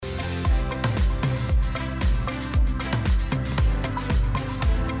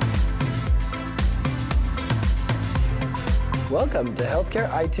Welcome to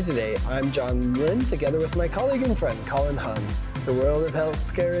Healthcare IT Today. I'm John Lynn, together with my colleague and friend, Colin Hung. The world of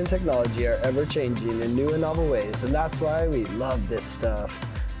healthcare and technology are ever-changing in new and novel ways, and that's why we love this stuff.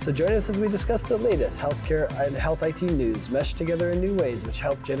 So join us as we discuss the latest healthcare and health IT news meshed together in new ways which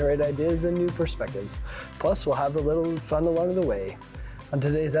help generate ideas and new perspectives. Plus, we'll have a little fun along the way. On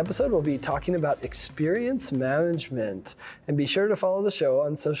today's episode, we'll be talking about experience management. And be sure to follow the show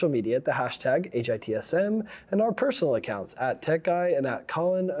on social media at the hashtag HITSM and our personal accounts at TechGuy and at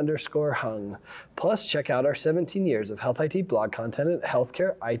Colin_Hung. Plus, check out our 17 years of health IT blog content at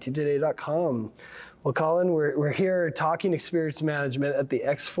healthcareittoday.com. Well, Colin, we're here talking experience management at the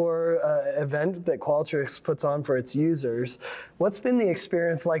X4 event that Qualtrics puts on for its users. What's been the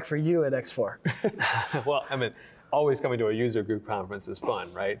experience like for you at X4? Well, I mean, always coming to a user group conference is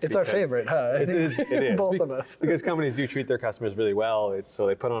fun, right? It's our favorite, huh? It is. Both of us. Because companies do treat their customers really well. So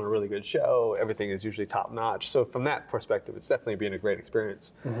they put on a really good show. Everything is usually top notch. So from that perspective, it's definitely been a great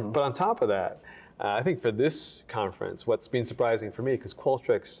experience. Mm-hmm. But on top of that, I think for this conference, what's been surprising for me, because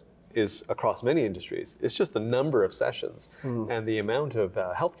Qualtrics is across many industries, it's just the number of sessions and the amount of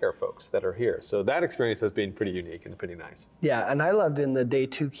healthcare folks that are here. So that experience has been pretty unique and pretty nice. Yeah, and I loved in the day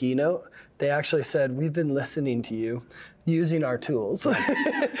 2 keynote, they actually said, we've been listening to you using our tools.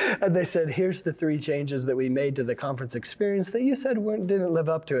 And they said, here's the 3 changes that we made to the conference experience that you said didn't live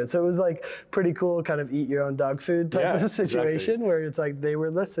up to it. So it was like pretty cool kind of eat your own dog food type of situation, exactly. Where it's like they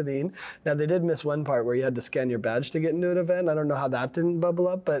were listening. Now they did miss one part where you had to scan your badge to get into an event. I don't know how that didn't bubble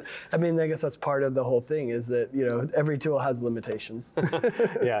up, but I mean, I guess that's part of the whole thing is that, you know, every tool has limitations.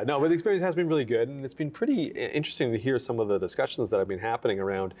 Yeah, no, but the experience has been really good, and it's been pretty interesting to hear some of the discussions that have been happening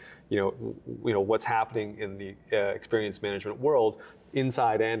around, you know what's happening in the experience management world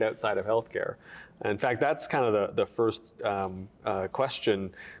inside and outside of healthcare. And in fact, that's kind of the first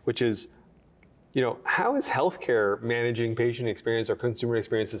question, which is, how is healthcare managing patient experience or consumer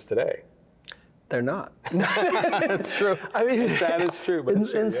experiences today? They're not. That's true. I mean, that is true. But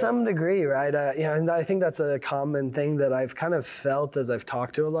in some degree, right? And I think that's a common thing that I've kind of felt as I've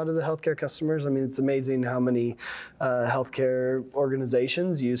talked to a lot of the healthcare customers. I mean, it's amazing how many healthcare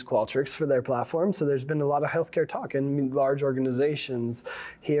organizations use Qualtrics for their platform. So there's been a lot of healthcare talk in large organizations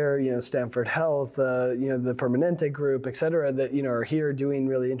here, Stanford Health, the Permanente Group, et cetera, that, are here doing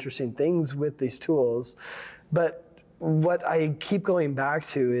really interesting things with these tools. But what I keep going back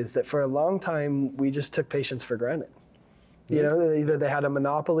to is that for a long time, we just took patients for granted. Either they had a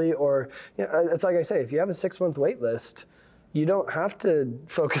monopoly or, it's like I say, if you have a 6-month wait list, you don't have to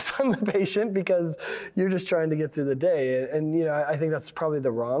focus on the patient because you're just trying to get through the day. And I think that's probably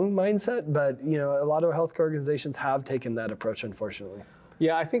the wrong mindset, but a lot of healthcare organizations have taken that approach, unfortunately.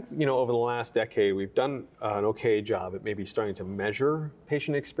 Yeah, I think, over the last decade, we've done an okay job at maybe starting to measure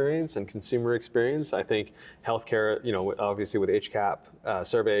patient experience and consumer experience. I think healthcare, obviously with HCAP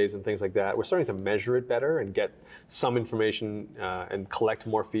surveys and things like that, we're starting to measure it better and get some information and collect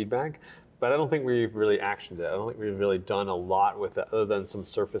more feedback. But I don't think we've really actioned it. I don't think we've really done a lot with it other than some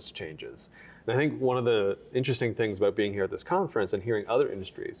surface changes. And I think one of the interesting things about being here at this conference and hearing other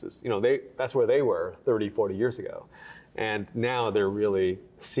industries is, that's where they were 30, 40 years ago. And now they're really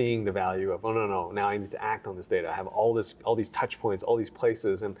seeing the value of, oh, no, now I need to act on this data. I have all these touch points, all these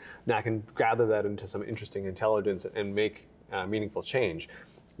places, and now I can gather that into some interesting intelligence and make meaningful change.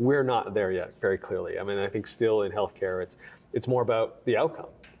 We're not there yet, very clearly. I mean, I think still in healthcare, it's more about the outcome.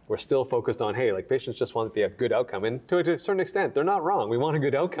 We're still focused on, hey, patients just want to have good outcome. And to a certain extent, they're not wrong. We want a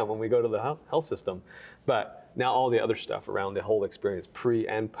good outcome when we go to the health system. But now all the other stuff around the whole experience, pre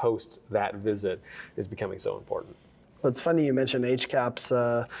and post that visit, is becoming so important. Well, it's funny you mentioned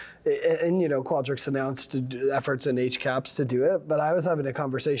HCAPS, and Qualtrics announced efforts in HCAPS to do it, but I was having a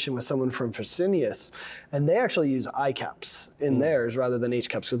conversation with someone from Fresenius, and they actually use ICAPS in theirs rather than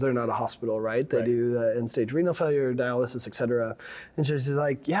HCAPS because they're not a hospital, right? They do end-stage renal failure, dialysis, et cetera. And she's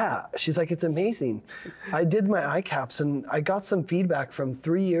like, it's amazing. I did my ICAPS, and I got some feedback from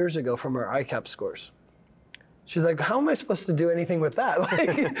 3 years ago from our ICAPS scores. She's like, how am I supposed to do anything with that?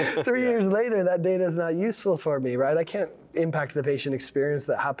 3 years later, that data is not useful for me, right? I can't impact the patient experience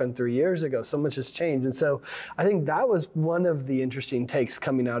that happened 3 years ago. So much has changed. And so I think that was one of the interesting takes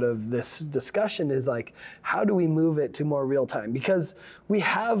coming out of this discussion is how do we move it to more real time? Because we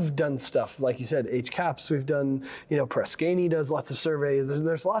have done stuff, like you said, HCAPS, we've done, Press Ganey does lots of surveys.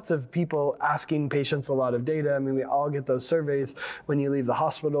 There's lots of people asking patients a lot of data. I mean, we all get those surveys when you leave the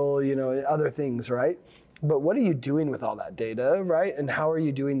hospital, other things, right? But what are you doing with all that data, right? And how are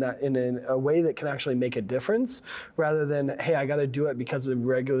you doing that in a way that can actually make a difference rather than, hey, I got to do it because the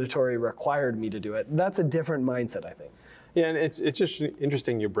regulatory required me to do it. That's a different mindset, I think. Yeah, and it's just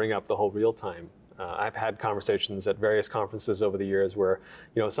interesting you bring up the whole real-time I've had conversations at various conferences over the years where,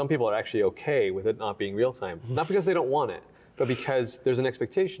 some people are actually okay with it not being real time, not because they don't want it, but because there's an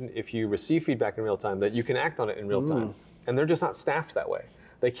expectation if you receive feedback in real time that you can act on it in real time. And they're just not staffed that way.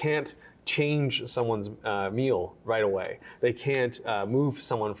 They can't change someone's meal right away. They can't move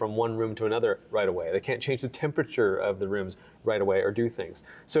someone from one room to another right away. They can't change the temperature of the rooms right away or do things.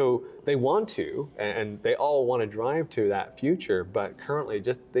 So they want to, and they all want to drive to that future, but currently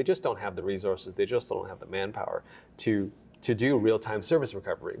they just don't have the resources, they just don't have the manpower to do real-time service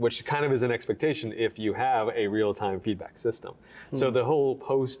recovery, which kind of is an expectation if you have a real-time feedback system. So the whole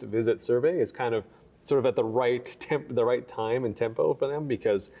post-visit survey is kind of sort of at the right time and tempo for them,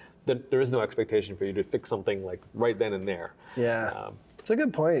 because there is no expectation for you to fix something like right then and there. Yeah, it's a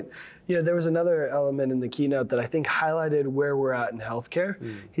good point. There was another element in the keynote that I think highlighted where we're at in healthcare.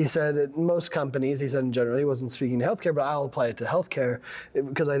 He said at most companies, he said in general, he wasn't speaking to healthcare, but I'll apply it to healthcare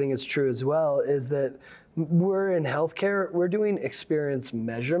because I think it's true as well, is that we're in healthcare, we're doing experience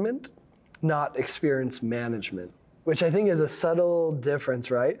measurement, not experience management, which I think is a subtle difference,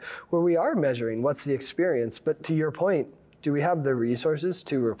 right? Where we are measuring what's the experience, but to your point, do we have the resources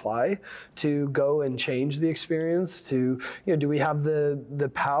to reply, to go and change the experience, do we have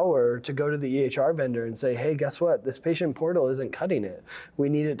the power to go to the EHR vendor and say, hey, guess what? This patient portal isn't cutting it. We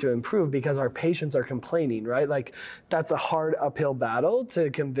need it to improve because our patients are complaining, right? Like, that's a hard uphill battle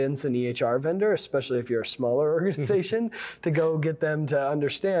to convince an EHR vendor, especially if you're a smaller organization, to go get them to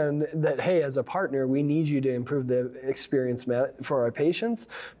understand that, hey, as a partner, we need you to improve the experience for our patients,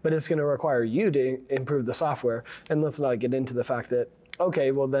 but it's gonna require you to improve the software. And let's not get into the fact that,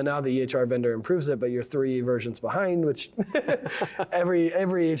 okay, well then now the EHR vendor improves it, but you're 3 versions behind, which every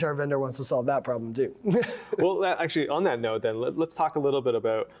EHR vendor wants to solve that problem too. Well, actually, on that note, then let's talk a little bit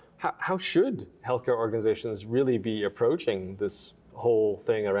about how should healthcare organizations really be approaching this whole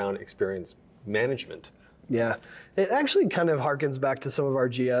thing around experience management? Yeah, it actually kind of harkens back to some of our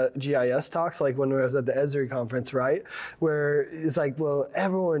GIS talks, like when I was at the Esri conference, right? Where it's like, well,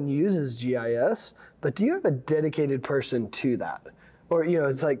 everyone uses GIS, but do you have a dedicated person to that? Or,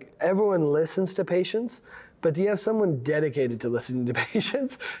 it's like everyone listens to patients, but do you have someone dedicated to listening to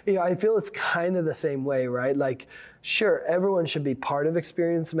patients? I feel it's kind of the same way, right? Like, sure, everyone should be part of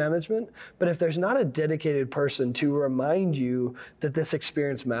experience management, but if there's not a dedicated person to remind you that this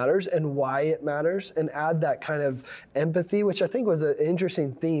experience matters and why it matters, and add that kind of empathy, which I think was an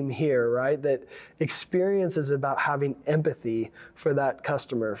interesting theme here, right? That experience is about having empathy for that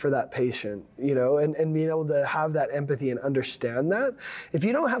customer, for that patient, and being able to have that empathy and understand that. If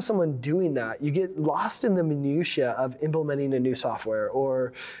you don't have someone doing that, you get lost in the minutia of implementing a new software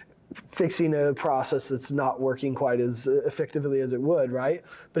or fixing a process that's not working quite as effectively as it would, right?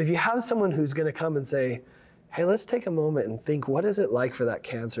 But if you have someone who's going to come and say, hey, let's take a moment and think, what is it like for that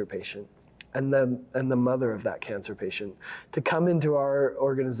cancer patient and the mother of that cancer patient to come into our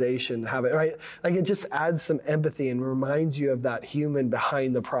organization, have it, right? Like, it just adds some empathy and reminds you of that human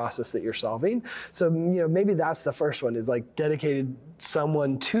behind the process that you're solving. So, maybe that's the first one, is like dedicated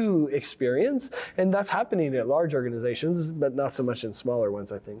someone to experience. And that's happening at large organizations, but not so much in smaller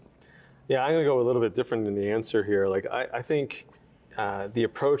ones, I think. Yeah, I'm going to go a little bit different in the answer here. Like, I think the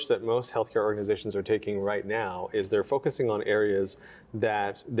approach that most healthcare organizations are taking right now is they're focusing on areas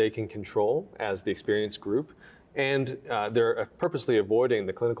that they can control as the experience group, and they're purposely avoiding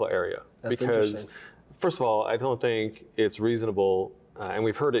the clinical area. That's because, first of all, I don't think it's reasonable, and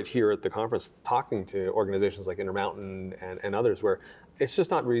we've heard it here at the conference talking to organizations like Intermountain and others, where it's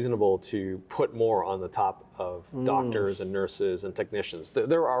just not reasonable to put more on the top of doctors and nurses and technicians.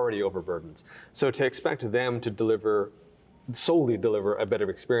 They're already overburdened. So to expect them to solely deliver a better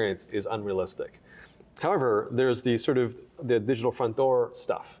experience is unrealistic. However, there's the sort of the digital front door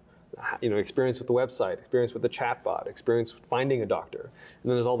stuff. Experience with the website, experience with the chatbot, experience finding a doctor.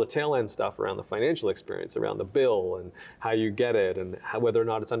 And then there's all the tail end stuff around the financial experience, around the bill and how you get it and whether or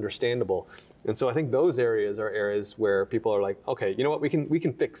not it's understandable. And so I think those areas are areas where people are like, okay, you know what, we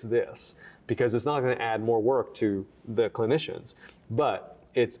can fix this because it's not going to add more work to the clinicians, but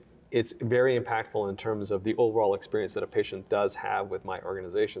it's very impactful in terms of the overall experience that a patient does have with my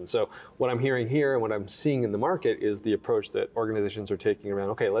organization. So what I'm hearing here and what I'm seeing in the market is the approach that organizations are taking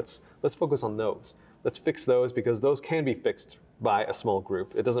around, okay, let's focus on those. Let's fix those because those can be fixed by a small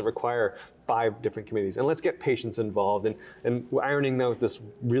group. It doesn't require 5 different committees. And let's get patients involved and ironing out this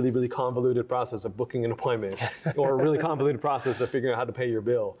really, really convoluted process of booking an appointment or a really convoluted process of figuring out how to pay your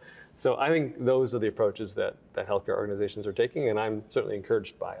bill. So I think those are the approaches that healthcare organizations are taking, and I'm certainly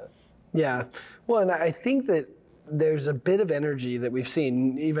encouraged by it. Yeah, well, and I think that there's a bit of energy that we've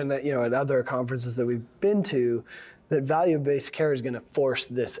seen even at other conferences that we've been to, that value-based care is going to force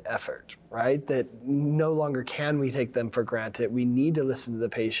this effort, right? That no longer can we take them for granted. We need to listen to the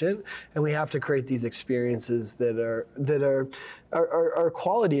patient, and we have to create these experiences that are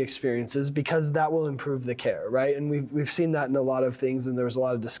quality experiences, because that will improve the care, right? And we've seen that in a lot of things, and there was a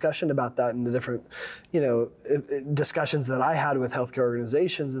lot of discussion about that in the different, discussions that I had with healthcare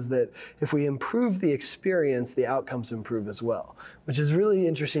organizations, is that if we improve the experience, the outcomes improve as well, which is really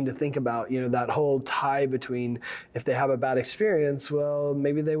interesting to think about, that whole tie between, if they have a bad experience, well,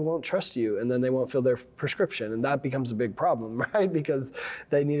 maybe they won't trust you, and then they won't fill their prescription, and that becomes a big problem, right? Because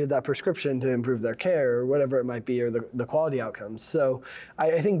they needed that prescription to improve their care, or whatever it might be, or the quality outcomes. So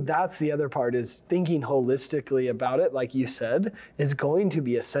I think that's the other part, is thinking holistically about it, like you said, is going to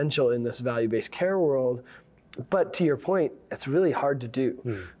be essential in this value-based care world. But to your point, it's really hard to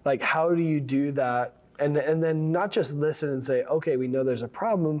do. Like, how do you do that? And then not just listen and say, okay, we know there's a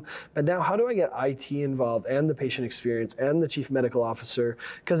problem, but now how do I get IT involved, and the patient experience, and the chief medical officer?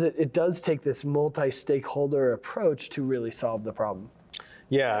 Because it does take this multi-stakeholder approach to really solve the problem.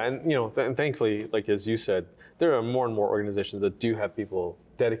 Yeah, and and thankfully, like as you said, there are more and more organizations that do have people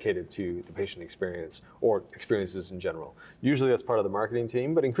dedicated to the patient experience, or experiences in general. Usually that's part of the marketing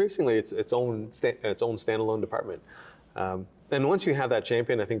team, but increasingly it's its own standalone department. And once you have that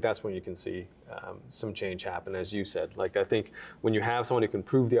champion, I think that's when you can see some change happen, as you said. Like, I think when you have someone who can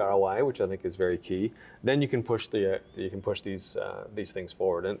prove the ROI, which I think is very key, then you can push these things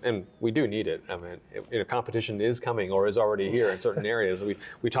forward. And we do need it. I mean, competition is coming, or is already here in certain areas.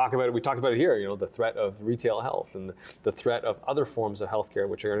 We talk about it. We talked about it here. The threat of retail health, and the threat of other forms of healthcare,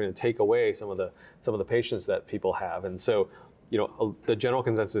 which are going to take away some of the patients that people have. And so, the general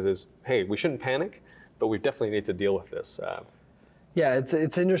consensus is, hey, we shouldn't panic, but we definitely need to deal with this. Yeah,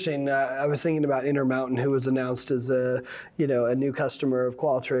 it's interesting. I was thinking about Intermountain, who was announced as a new customer of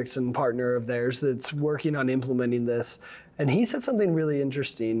Qualtrics and partner of theirs that's working on implementing this. And he said something really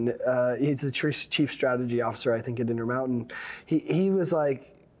interesting. He's the chief strategy officer, I think, at Intermountain. He was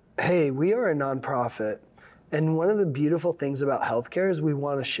like, hey, we are a nonprofit, and one of the beautiful things about healthcare is we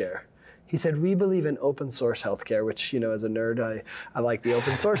want to share. He said, we believe in open source healthcare, which, as a nerd, I like the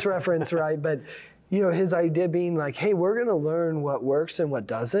open source reference, right? But his idea being like, hey, we're going to learn what works and what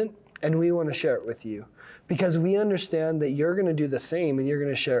doesn't, and we want to share it with you, because we understand that you're going to do the same, and you're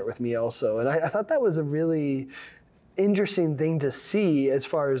going to share it with me also. And I thought that was a really interesting thing to see, as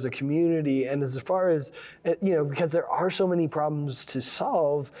far as the community, and as far as, because there are so many problems to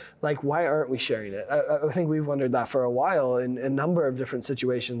solve, like, why aren't we sharing it? I think we've wondered that for a while in a number of different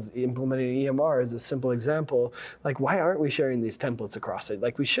situations. Implementing EMR is a simple example. Like, why aren't we sharing these templates across it?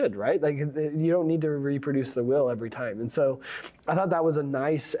 Like, we should, right? Like, you don't need to reproduce the wheel every time. And so I thought that was a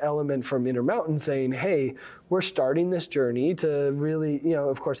nice element from Intermountain, saying, hey, we're starting this journey to really,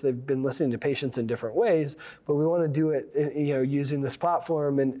 of course, they've been listening to patients in different ways, but we want to do it, using this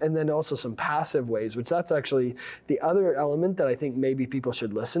platform, and then also some passive ways, which that's actually the other element that I think maybe people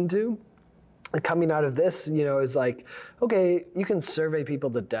should listen to. Coming out of this, is like, okay, you can survey people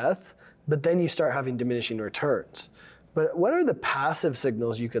to death, but then you start having diminishing returns. But what are the passive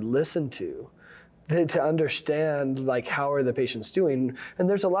signals you could listen to understand, like, how are the patients doing? And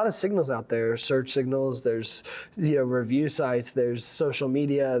there's a lot of signals out there, search signals, there's review sites, there's social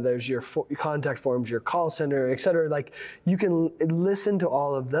media, there's your contact forms, your call center, et cetera. Like, you can listen to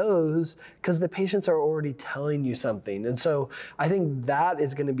all of those, because the patients are already telling you something. And so I think that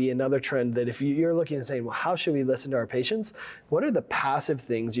is going to be another trend, that if you're looking and saying, well, how should we listen to our patients? What are the passive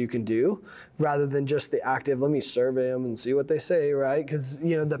things you can do, rather than just the active, let me survey them and see what they say, right? Because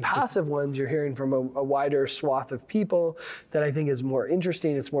the passive ones, you're hearing from a wider swath of people, that I think is more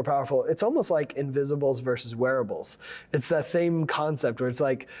interesting, it's more powerful. It's almost like invisibles versus wearables. It's that same concept, where it's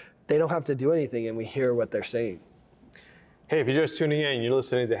like, they don't have to do anything, and we hear what they're saying. Hey, if you're just tuning in, you're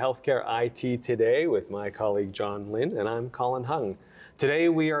listening to Healthcare IT Today with my colleague John Lynn, and I'm Colin Hung. Today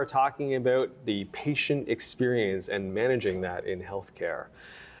we are talking about the patient experience and managing that in healthcare.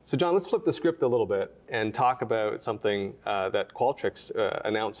 So John, let's flip the script a little bit and talk about something that Qualtrics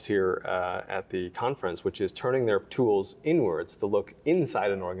announced here at the conference, which is turning their tools inwards to look inside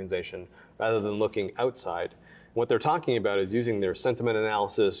an organization rather than looking outside. What they're talking about is using their sentiment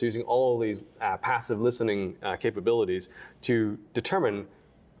analysis, using all of these passive listening capabilities to determine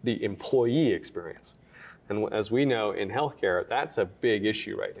the employee experience. And as we know in healthcare, that's a big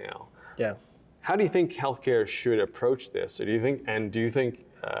issue right now. Yeah. How do you think healthcare should approach this? Or do you think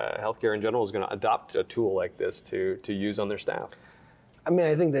healthcare in general is going to adopt a tool like this to use on their staff? I mean,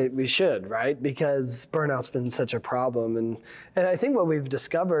 I think that we should, right? Because burnout's been such a problem. And I think what we've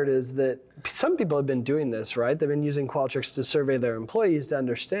discovered is that some people have been doing this, right? They've been using Qualtrics to survey their employees to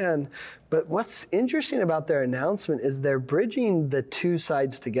understand. But what's interesting about their announcement is they're bridging the two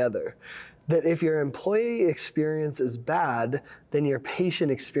sides together. That if your employee experience is bad, then your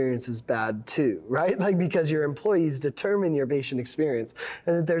patient experience is bad too, right? Like, because your employees determine your patient experience,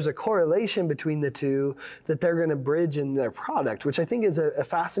 and that there's a correlation between the two that they're going to bridge in their product, which I think is a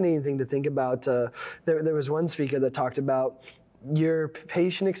fascinating thing to think about. There was one speaker that talked about your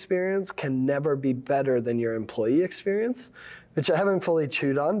patient experience can never be better than your employee experience, which I haven't fully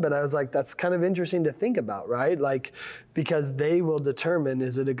chewed on, but I was like, that's kind of interesting to think about, right? Like, because they will determine,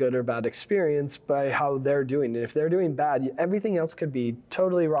 is it a good or bad experience by how they're doing it. If they're doing bad, everything else could be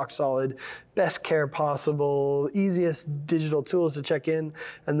totally rock solid, best care possible, easiest digital tools to check in.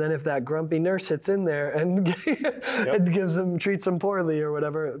 And then if that grumpy nurse hits in there and, and treats them poorly or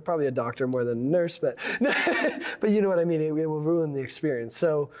whatever, probably a doctor more than a nurse, but but you know what I mean, it will ruin the experience.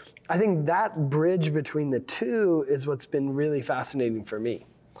 So I think that bridge between the two is what's been really fascinating for me.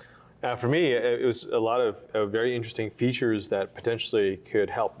 For me, it was a lot of very interesting features that potentially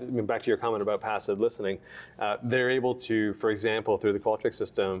could help. I mean, back to your comment about passive listening, they're able to, for example, through the Qualtrics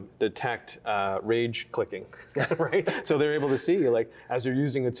system, detect rage clicking, right? So they're able to see, like, as you're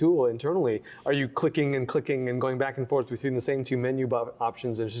using a tool internally, are you clicking and going back and forth between the same two menu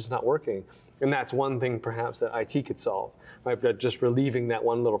options and it's just not working? And that's one thing perhaps that IT could solve, right? But just relieving that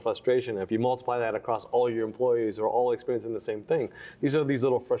one little frustration. If you multiply that across all your employees or all experiencing the same thing, these are these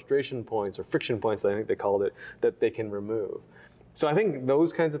little frustration points or friction points, I think they called it, that they can remove. So I think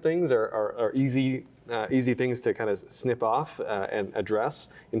those kinds of things are easy things to kind of snip off and address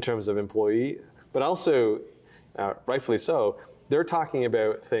in terms of employee, but also, rightfully so, they're talking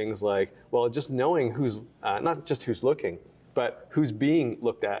about things like, well, just knowing who's, not just who's looking, but who's being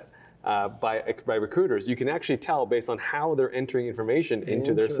looked at by recruiters. You can actually tell based on how they're entering information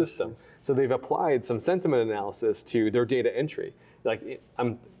into their system. So they've applied some sentiment analysis to their data entry. Like,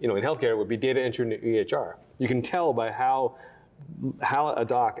 in healthcare, it would be data entry in EHR. You can tell by how a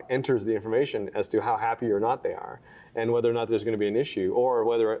doc enters the information as to how happy or not they are, and whether or not there's going to be an issue, or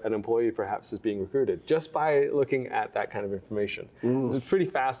whether an employee perhaps is being recruited, just by looking at that kind of information. It's pretty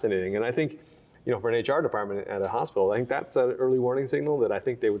fascinating, and I think, for an HR department at a hospital, I think that's an early warning signal that I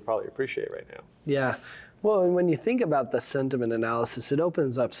think they would probably appreciate right now. Yeah. Well, and when you think about the sentiment analysis, it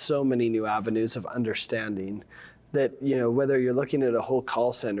opens up so many new avenues of understanding that, whether you're looking at a whole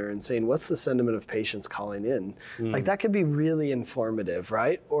call center and saying, what's the sentiment of patients calling in? Like, that could be really informative,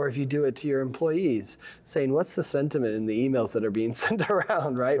 right? Or if you do it to your employees, saying, what's the sentiment in the emails that are being sent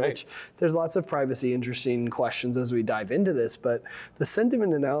around, right? Which there's lots of privacy, interesting questions as we dive into this, but the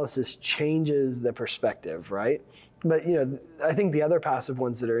sentiment analysis changes the perspective, right? But, I think the other passive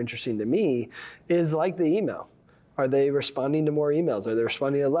ones that are interesting to me is like the email. Are they responding to more emails? Are they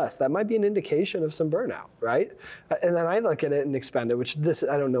responding to less? That might be an indication of some burnout, right? And then I look at it and expand it,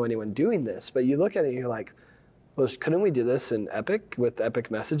 I don't know anyone doing this, but you look at it and you're like, well, couldn't we do this in Epic with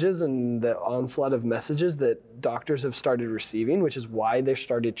Epic Messages and the onslaught of messages that doctors have started receiving, which is why they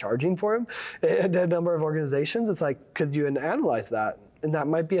started charging for them? And a number of organizations, it's like, could you analyze that? And that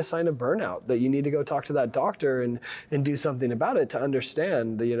might be a sign of burnout, that you need to go talk to that doctor and do something about it to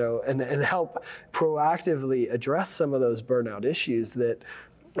understand, and help proactively address some of those burnout issues that,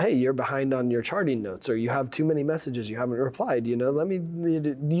 hey, you're behind on your charting notes, or you have too many messages you haven't replied. Let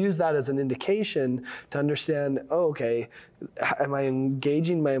me use that as an indication to understand, okay, am I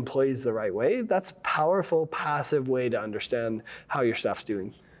engaging my employees the right way? That's a powerful, passive way to understand how your staff's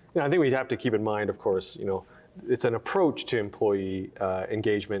doing. I think we'd have to keep in mind, of course, it's an approach to employee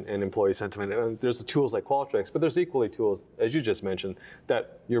engagement and employee sentiment. And there's the tools like Qualtrics, but there's equally tools, as you just mentioned,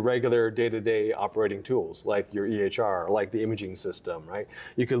 that your regular day-to-day operating tools, like your EHR, like the imaging system, right?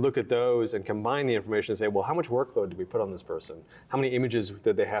 You could look at those and combine the information and say, well, how much workload did we put on this person? How many images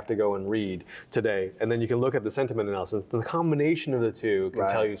did they have to go and read today? And then you can look at the sentiment analysis. The combination of the two can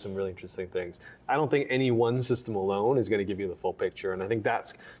tell you some really interesting things. I don't think any one system alone is going to give you the full picture. And I think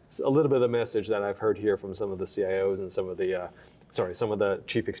that's a little bit of the message that I've heard here from some of the CIOs and some of the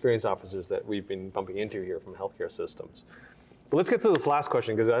chief experience officers that we've been bumping into here from healthcare systems. But let's get to this last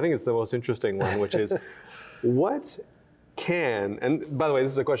question, because I think it's the most interesting one, which is, what can, and by the way,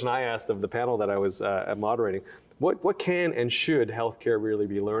 this is a question I asked of the panel that I was moderating, what can and should healthcare really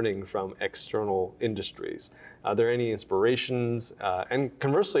be learning from external industries? Are there any inspirations? And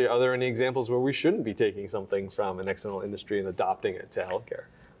conversely, are there any examples where we shouldn't be taking something from an external industry and adopting it to healthcare?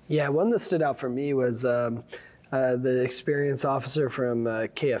 Yeah, one that stood out for me was the experience officer from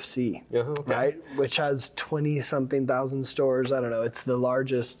KFC, Okay. right? Which has 20-something thousand stores. I don't know. It's the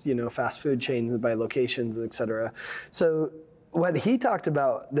largest, fast food chain by locations, et cetera. So what he talked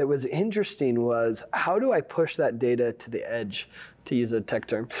about that was interesting was, how do I push that data to the edge, to use a tech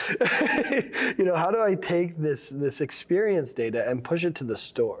term? How do I take this experience data and push it to the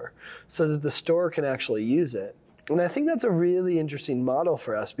store so that the store can actually use it? And I think that's a really interesting model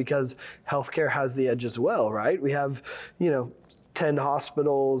for us, because healthcare has the edge as well, right? We have, 10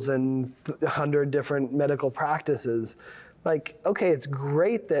 hospitals and 100 different medical practices. Like, okay, it's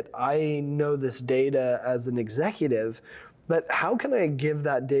great that I know this data as an executive, but how can I give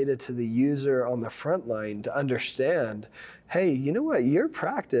that data to the user on the front line to understand, hey, you know what, your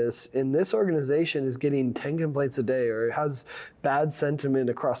practice in this organization is getting 10 complaints a day, or it has bad sentiment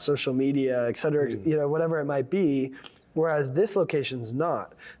across social media, et cetera, whatever it might be, whereas this location's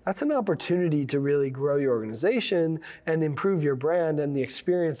not. That's an opportunity to really grow your organization and improve your brand and the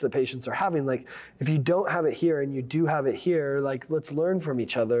experience that patients are having. Like, if you don't have it here and you do have it here, like, let's learn from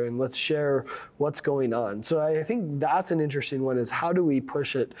each other and let's share what's going on. So I think that's an interesting one, is how do we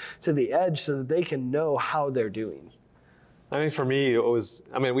push it to the edge so that they can know how they're doing? I mean, for me,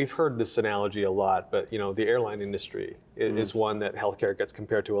 we've heard this analogy a lot, but the airline industry is one that healthcare gets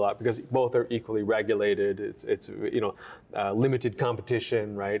compared to a lot, because both are equally regulated. It's limited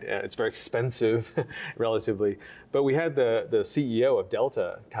competition, right? It's very expensive, relatively. But we had the CEO of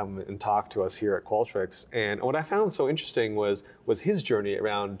Delta come and talk to us here at Qualtrics, and what I found so interesting was his journey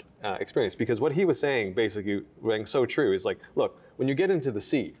around experience, because what he was saying basically rang so true. Is like, look, when you get into the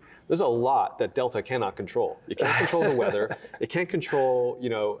sea, there's a lot that Delta cannot control. You can't control the weather. It can't control,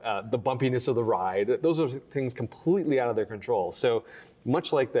 the bumpiness of the ride. Those are things completely out of their control. So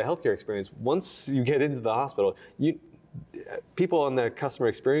much like the healthcare experience, once you get into the hospital, people on the customer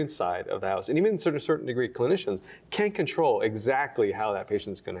experience side of the house, and even to a certain degree clinicians, can't control exactly how that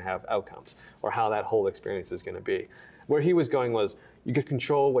patient's going to have outcomes or how that whole experience is going to be. Where he was going was, you can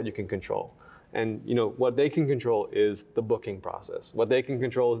control what you can control. And what they can control is the booking process. What they can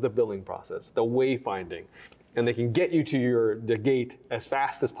control is the billing process, the wayfinding, and they can get you to the gate as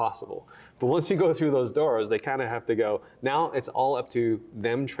fast as possible. But once you go through those doors, they kind of have to go. Now it's all up to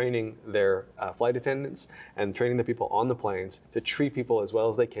them training their flight attendants and training the people on the planes to treat people as well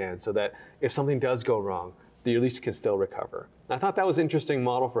as they can, so that if something does go wrong, they at least can still recover. I thought that was an interesting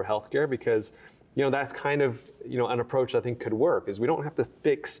model for healthcare, because that's kind of an approach I think could work. Is we don't have to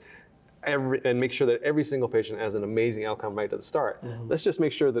fix and make sure that every single patient has an amazing outcome right at the start. Mm-hmm. Let's just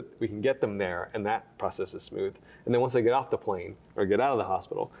make sure that we can get them there and that process is smooth. And then once they get off the plane or get out of the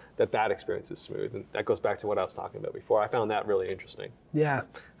hospital, that experience is smooth. And that goes back to what I was talking about before. I found that really interesting. Yeah.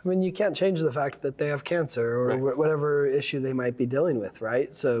 I mean, you can't change the fact that they have cancer or right. whatever issue they might be dealing with,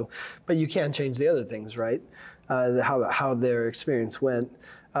 right? So, but you can change the other things, right? How their experience went.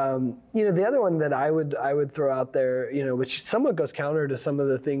 The other one that I would throw out there, which somewhat goes counter to some of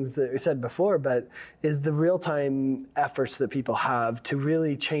the things that we said before, but is the real-time efforts that people have to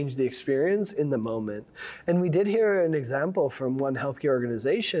really change the experience in the moment. And we did hear an example from one healthcare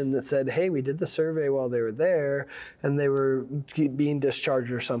organization that said, hey, we did the survey while they were there and they were being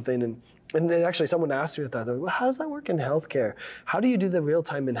discharged or something, and actually someone asked me about that. Well, how does that work in healthcare? How do you do the real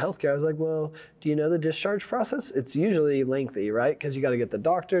time in healthcare? I was like, well, do you know the discharge process? It's usually lengthy, right? Because you got to get the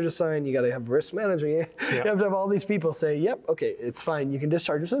doctor to sign, you got to have risk management. You have to have all these people say, yep, okay, it's fine, you can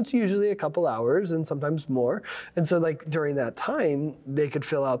discharge. So it's usually a couple hours and sometimes more. And so like during that time, they could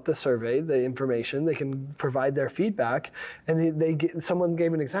fill out the survey, the information, they can provide their feedback. And someone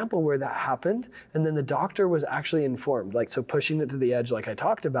gave an example where that happened. And then the doctor was actually informed, like, so pushing it to the edge like I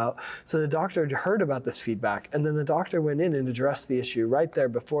talked about. So the doctor had heard about this feedback, and then the doctor went in and addressed the issue right there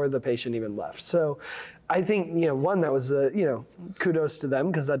before the patient even left. So I think, one, that was, kudos to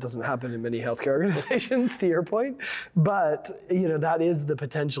them, because that doesn't happen in many healthcare organizations, to your point. But, that is the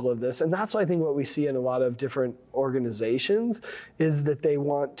potential of this. And that's why I think what we see in a lot of different organizations is that they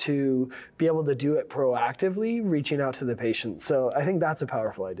want to be able to do it proactively, reaching out to the patient. So I think that's a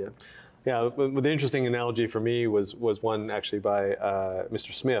powerful idea. Yeah, the interesting analogy for me was one actually by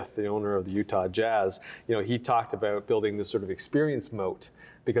Mr. Smith, the owner of the Utah Jazz. He talked about building this sort of experience moat,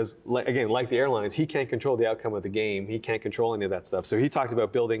 because again, like the airlines, he can't control the outcome of the game. He can't control any of that stuff. So he talked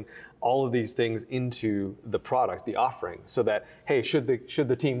about building all of these things into the product, the offering, so that, hey, should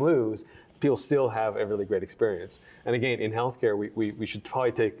the team lose, people still have a really great experience. And again, in healthcare, we should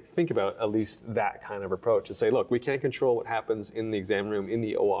probably think about at least that kind of approach and say, look, we can't control what happens in the exam room, in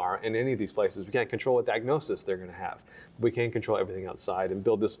the OR, in any of these places. We can't control what diagnosis they're going to have. We can control everything outside and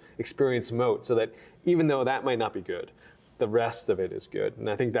build this experience moat so that even though that might not be good, the rest of it is good. And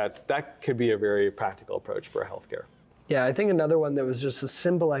I think that could be a very practical approach for healthcare. Yeah, I think another one that was just a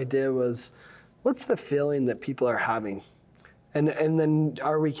simple idea was, what's the feeling that people are having? And then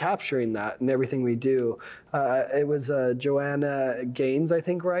are we capturing that in everything we do? It was Joanna Gaines, I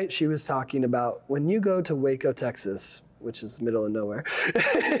think, right? She was talking about when you go to Waco, Texas, which is the middle of nowhere,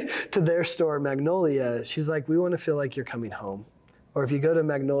 to their store, Magnolia, she's like, we want to feel like you're coming home. Or if you go to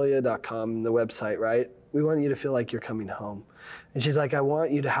magnolia.com, the website, right? We want you to feel like you're coming home. And she's like, I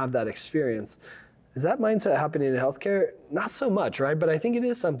want you to have that experience. Is that mindset happening in healthcare? Not so much, right? But I think it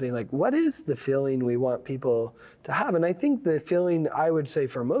is something like, what is the feeling we want people to have? And I think the feeling I would say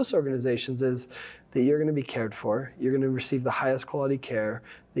for most organizations is that you're going to be cared for, you're going to receive the highest quality care,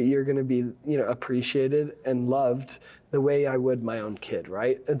 that you're going to be, appreciated and loved the way I would my own kid,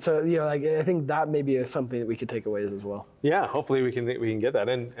 right? And so, I think that maybe is something that we could take away as well. Yeah, hopefully we can get that.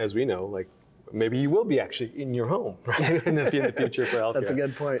 And as we know, maybe you will be actually in your home, right? in the future for healthcare. That's a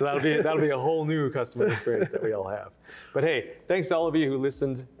good point. So that'll be a whole new customer experience that we all have. But hey, thanks to all of you who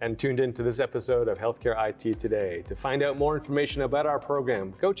listened and tuned in to this episode of Healthcare IT Today. To find out more information about our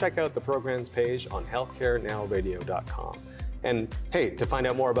program, go check out the programs page on healthcarenowradio.com. And hey, to find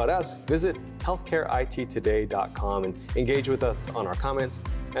out more about us, visit healthcareittoday.com and engage with us on our comments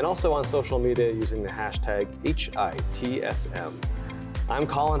and also on social media using the hashtag HITSM. I'm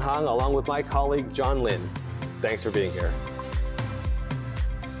Colin Hung along with my colleague John Lin. Thanks for being here.